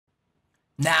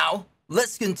Now,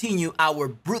 let's continue our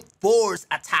brute force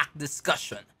attack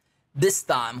discussion. This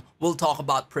time, we'll talk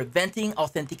about preventing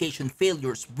authentication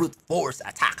failures brute force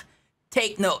attack.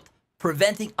 Take note,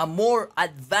 preventing a more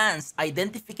advanced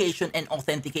identification and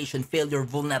authentication failure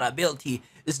vulnerability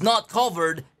is not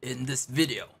covered in this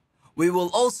video. We will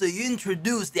also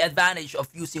introduce the advantage of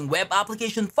using Web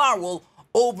Application Firewall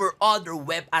over other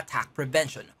web attack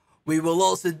prevention. We will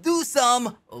also do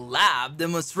some lab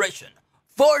demonstration.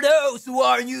 For those who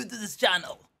are new to this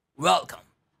channel, welcome.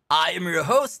 I am your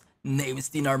host, name is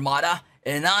Teen Armada,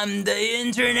 and I'm the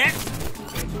internet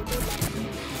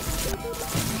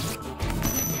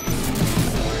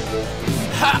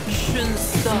action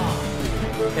star.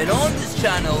 And on this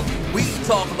channel, we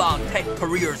talk about tech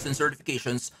careers and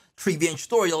certifications, trivia and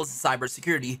tutorials in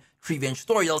cybersecurity, trivia and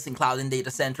tutorials in cloud and data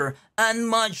center, and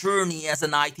my journey as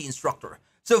an IT instructor.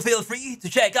 So feel free to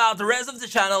check out the rest of the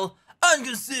channel and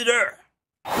consider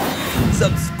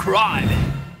subscribing.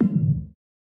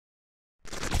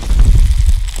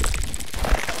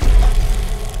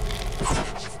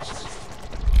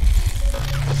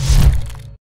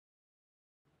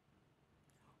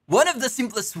 One of the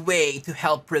simplest ways to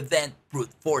help prevent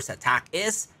brute force attack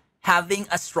is having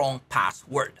a strong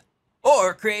password,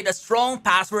 or create a strong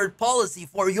password policy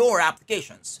for your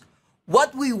applications.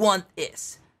 What we want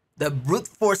is the brute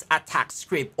force attack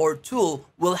script or tool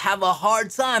will have a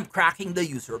hard time cracking the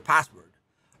user password.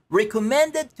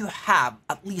 Recommended to have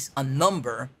at least a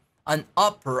number, an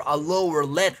upper, a lower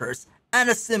letters, and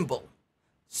a symbol.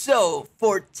 So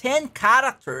for 10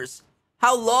 characters,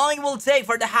 how long it will take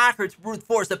for the hacker to brute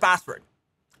force the password?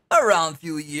 Around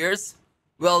few years.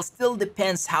 Well, still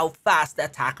depends how fast the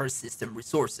attacker's system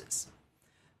resources.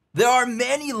 There are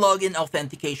many login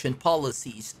authentication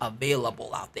policies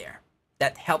available out there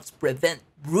that helps prevent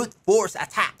brute force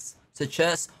attacks, such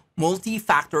as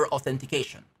multi-factor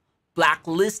authentication,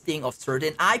 blacklisting of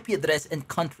certain IP address and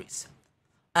countries,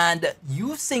 and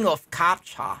using of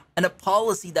CAPTCHA, and a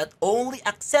policy that only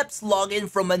accepts login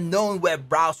from a known web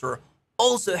browser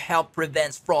also help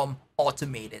prevent from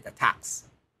automated attacks.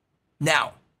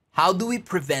 Now, how do we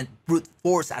prevent brute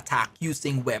force attack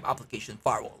using Web Application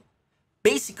Firewall?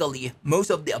 Basically, most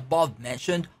of the above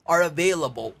mentioned are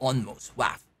available on most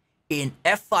WAF. In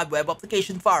F5 Web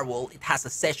Application Firewall, it has a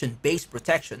session-based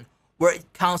protection where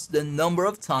it counts the number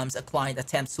of times a client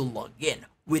attempts to log in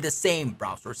with the same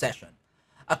browser session.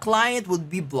 A client would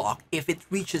be blocked if it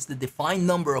reaches the defined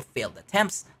number of failed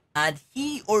attempts, and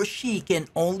he or she can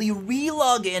only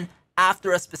re-log in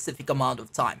after a specific amount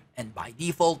of time, and by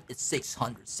default, it's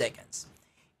 600 seconds.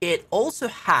 It also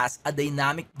has a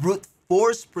dynamic brute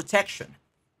force protection.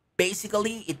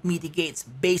 Basically, it mitigates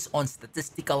based on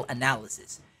statistical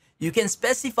analysis. You can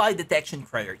specify detection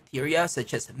criteria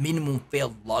such as minimum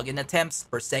failed login attempts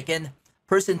per second,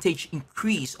 percentage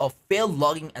increase of failed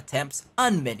logging attempts,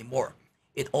 and many more.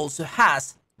 It also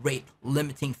has rate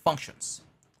limiting functions.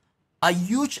 A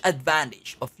huge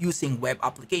advantage of using Web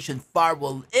Application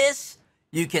Firewall is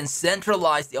you can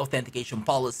centralize the authentication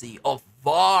policy of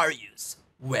various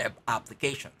web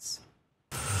applications.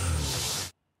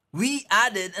 We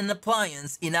added an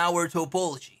appliance in our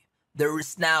topology. There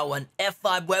is now an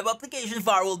F5 Web Application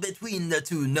Firewall between the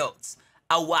two nodes,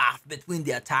 a WAF between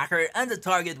the attacker and the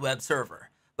target web server.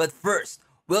 But first,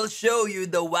 we'll show you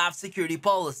the WAF security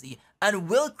policy and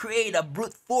we'll create a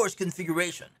brute force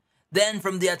configuration. Then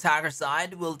from the attacker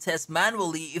side, we'll test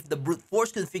manually if the brute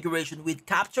force configuration with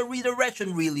CAPTCHA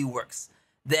redirection really works.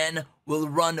 Then we'll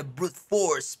run a brute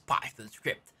force Python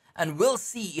script and we'll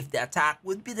see if the attack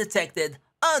would be detected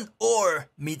and or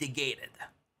mitigated.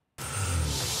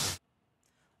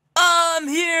 I'm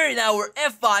here in our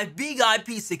F5 Big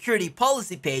IP security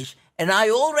policy page, and I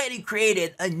already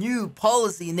created a new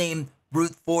policy named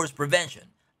brute force prevention,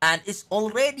 and it's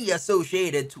already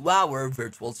associated to our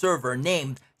virtual server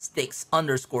named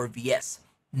Stix_VS.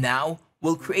 Now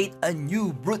we'll create a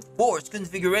new brute force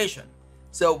configuration.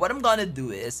 So what I'm gonna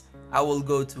do is I will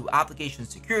go to application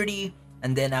security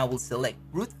and then I will select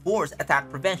brute force attack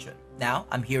prevention. Now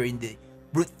I'm here in the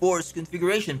brute force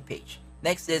configuration page.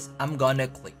 Next is I'm gonna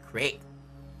click create.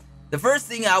 The first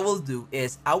thing I will do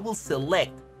is I will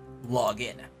select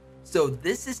login. So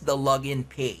this is the login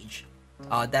page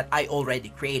that I already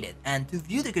created, and to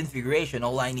view the configuration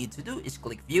all I need to do is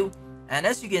click view, and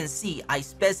as you can see I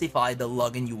specify the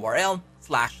login URL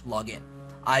 /login.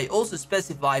 I also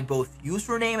specify both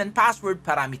username and password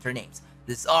parameter names.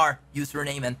 These are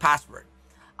username and password.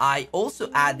 I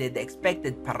also added the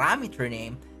expected parameter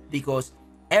name because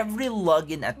every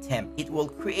login attempt it will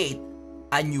create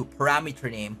a new parameter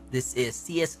name. This is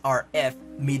CSRF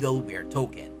middleware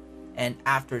token, and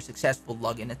after successful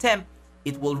login attempt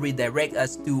it will redirect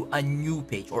us to a new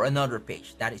page or another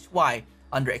page. That is why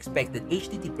under expected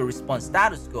HTTP response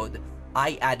status code,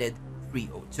 I added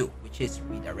 302, which is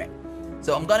redirect.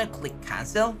 So I'm gonna click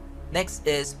cancel. Next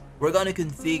is we're gonna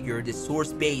configure the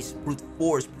source-based brute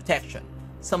force protection.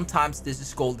 Sometimes this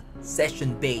is called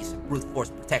session-based brute force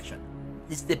protection.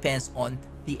 This depends on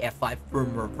the F5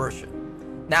 firmware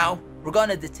version. Now, we're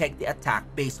gonna detect the attack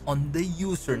based on the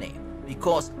username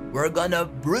because we're gonna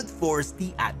brute force the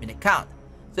admin account.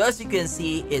 So as you can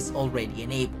see, it's already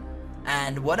enabled.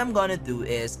 And what I'm gonna do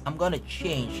is I'm gonna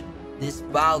change this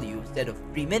value. Instead of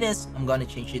 3 minutes, I'm gonna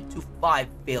change it to 5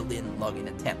 failed-in login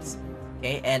attempts.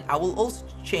 Okay, and I will also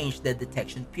change the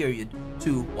detection period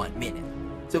to 1 minute.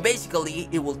 So basically,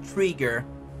 it will trigger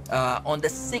on the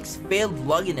 6 failed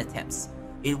login attempts.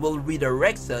 It will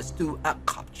redirect us to a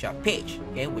CAPTCHA page,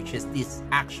 okay, which is this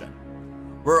action.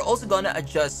 We're also gonna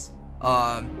adjust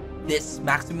this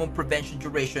maximum prevention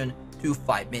duration to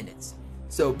 5 minutes.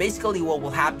 So basically, what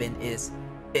will happen is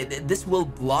this will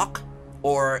block,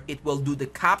 or it will do the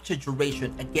CAPTCHA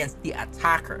duration against the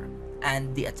attacker.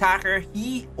 And the attacker,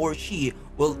 he or she,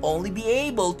 will only be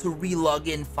able to re-log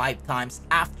in 5 times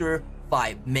after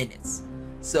 5 minutes.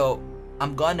 So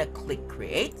I'm gonna click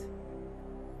create,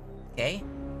 okay,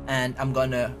 and I'm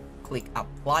gonna click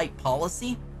apply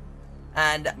policy,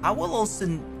 and I will also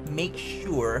make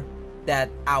sure that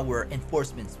our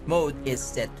enforcement mode is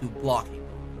set to blocking.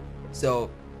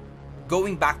 So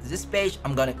going back to this page,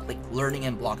 I'm gonna click learning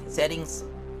and blocking settings,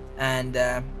 and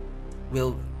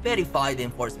we'll verify the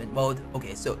enforcement mode.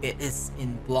 Okay, so it is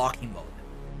in blocking mode.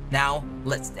 Now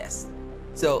let's test.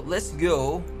 So let's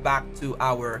go back to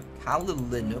our Kali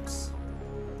Linux,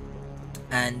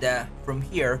 and from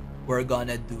here we're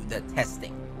gonna do the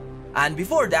testing. And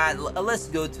before that, let's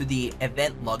go to the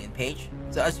event login page.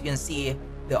 So as you can see,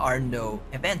 there are no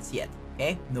events yet,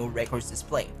 okay, no records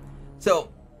display. So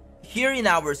here in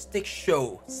our stick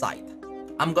show site,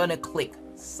 I'm gonna click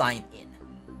sign in,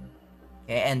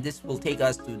 okay, and this will take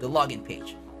us to the login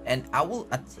page, and I will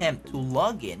attempt to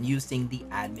log in using the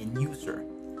admin user.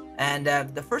 And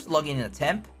the first login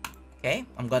attempt, okay,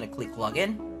 I'm gonna click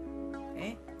login,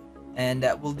 okay, and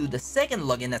we'll do the second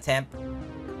login attempt,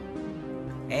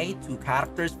 okay, 2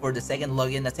 characters for the second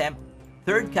login attempt,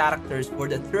 3 characters for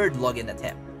the third login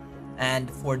attempt, and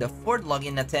for the fourth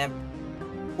login attempt,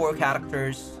 4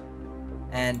 characters,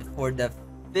 and for the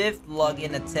 5th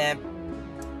login attempt,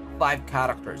 5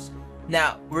 characters.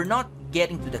 Now we're not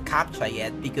getting to the CAPTCHA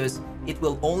yet because it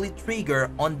will only trigger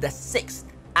on the 6th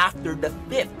after the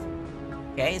 5th.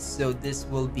 Okay, so this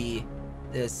will be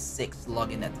the 6th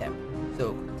login attempt.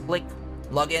 So click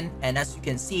login, and as you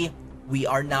can see, we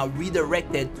are now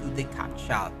redirected to the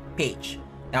CAPTCHA page.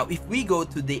 Now if we go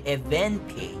to the event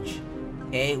page,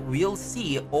 okay, we'll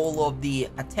see all of the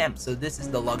attempts. So this is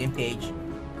the login page: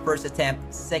 first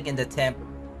attempt, second attempt,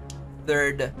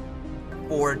 third,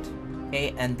 fourth,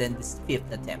 okay, and then this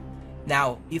 5th attempt.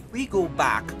 Now if we go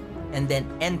back and then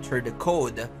enter the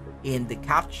code in the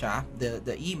CAPTCHA,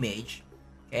 the image,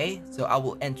 okay, so I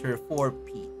will enter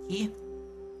 4PT.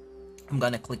 I'm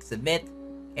gonna click submit.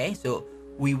 Okay, so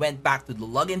we went back to the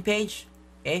login page,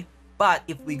 okay, but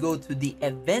if we go to the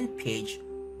event page,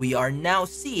 we are now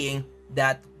seeing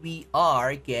that we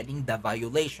are getting the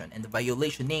violation, and the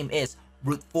violation name is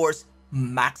brute force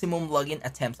maximum login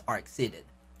attempts are exceeded.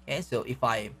 Okay, so if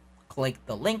I click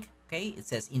the link, okay, it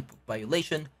says input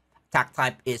violation, attack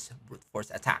type is brute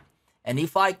force attack. And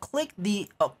if I click the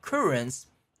occurrence,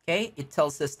 okay, it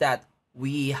tells us that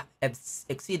we have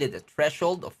exceeded the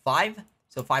threshold of 5,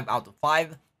 so 5 out of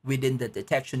 5 within the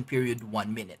detection period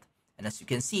 1 minute. And as you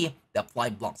can see, the apply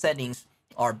block settings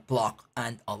are block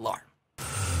and alarm.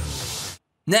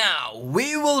 Now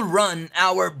we will run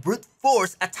our brute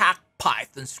force attack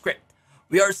Python script.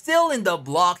 We are still in the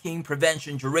blocking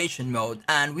prevention duration mode,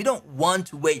 and we don't want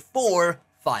to wait for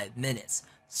 5 minutes.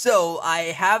 So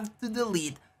I have to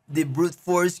delete the brute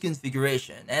force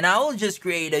configuration, and I will just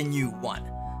create a new one.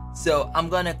 So I'm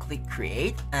gonna click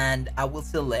create, and I will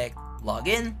select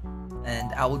login,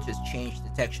 and I will just change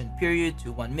detection period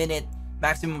to 1 minute,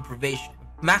 maximum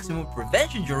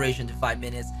prevention duration to 5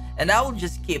 minutes, and I will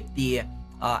just keep the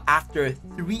after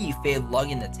 3 failed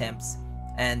login attempts,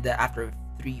 and after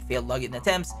 3 failed login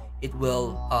attempts, it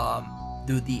will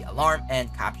do the alarm and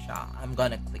CAPTCHA. I'm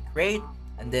gonna click create,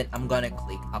 and then I'm gonna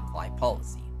click apply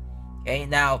policy. Okay,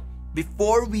 now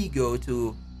before we go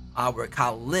to our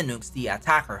Kali Linux, the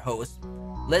attacker host,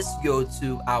 let's go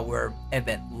to our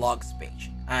event logs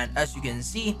page. And as you can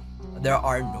see, there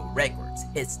are no records.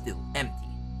 It's still empty.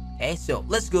 Okay, so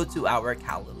let's go to our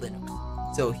Kali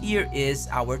Linux. So here is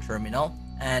our terminal,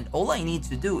 and all I need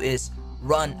to do is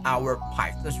run our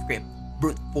Python script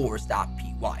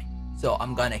bruteforce.py. So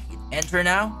I'm gonna hit enter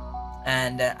now,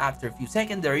 and after a few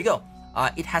seconds, there you go.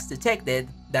 It has detected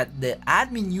that the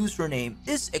admin username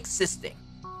is existing.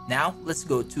 Now let's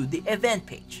go to the event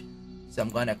page. So I'm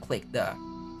gonna click the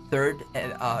third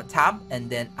tab, and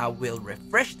then I will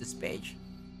refresh this page.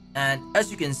 And as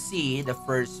you can see, the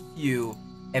first few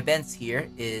events here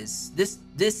is this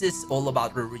is all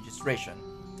about re-registration.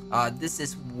 This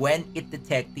is when it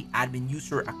detects the admin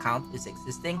user account is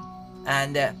existing,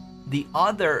 and the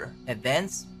other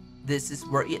events, this is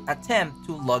where it attempts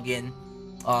to log in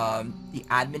the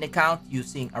admin account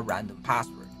using a random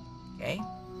password. Okay,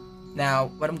 now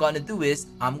what I'm gonna do is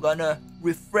I'm gonna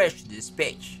refresh this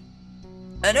page,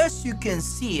 and as you can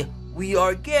see, we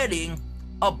are getting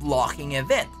a blocking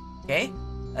event. Okay,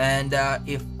 and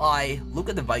if I look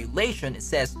at the violation, it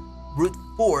says brute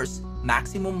force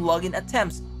maximum login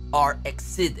attempts are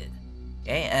exceeded.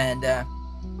 Okay, and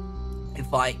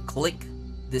if I click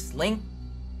this link,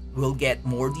 we'll get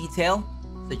more detail,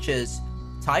 such as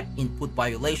type input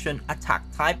violation, attack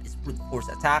type is brute force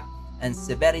attack, and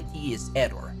severity is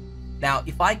error. Now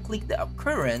if I click the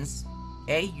occurrence,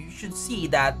 okay, you should see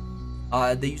that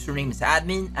the username is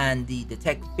admin and the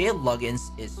detect failed logins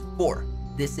is 4.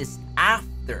 This is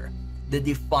after the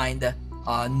defined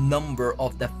number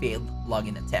of the failed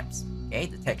login attempts. Okay,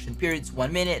 detection period is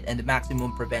 1 minute, and the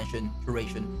maximum prevention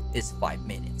duration is 5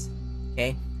 minutes.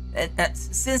 Okay, and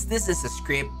since this is a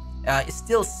script, it's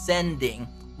still sending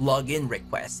login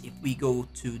requests if we go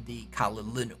to the Kali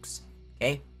Linux.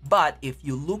 Okay, but if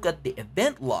you look at the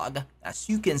event log, as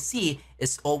you can see,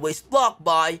 it's always blocked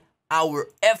by our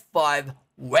F5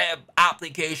 Web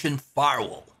Application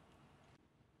Firewall.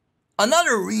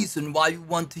 Another reason why we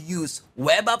want to use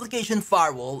Web Application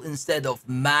Firewall instead of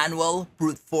manual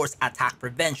brute force attack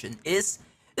prevention is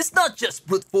it's not just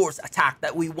brute force attack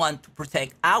that we want to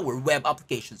protect our web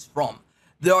applications from.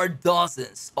 There are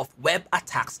dozens of web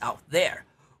attacks out there.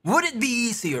 Would it be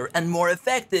easier and more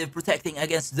effective protecting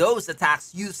against those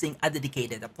attacks using a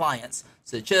dedicated appliance,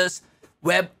 such as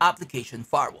Web Application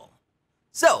Firewall?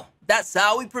 So that's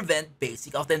how we prevent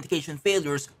basic authentication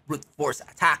failures brute force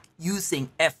attack using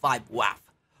F5 WAF.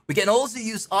 We can also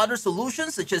use other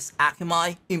solutions such as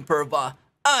Akamai, Imperva,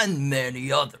 and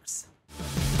many others.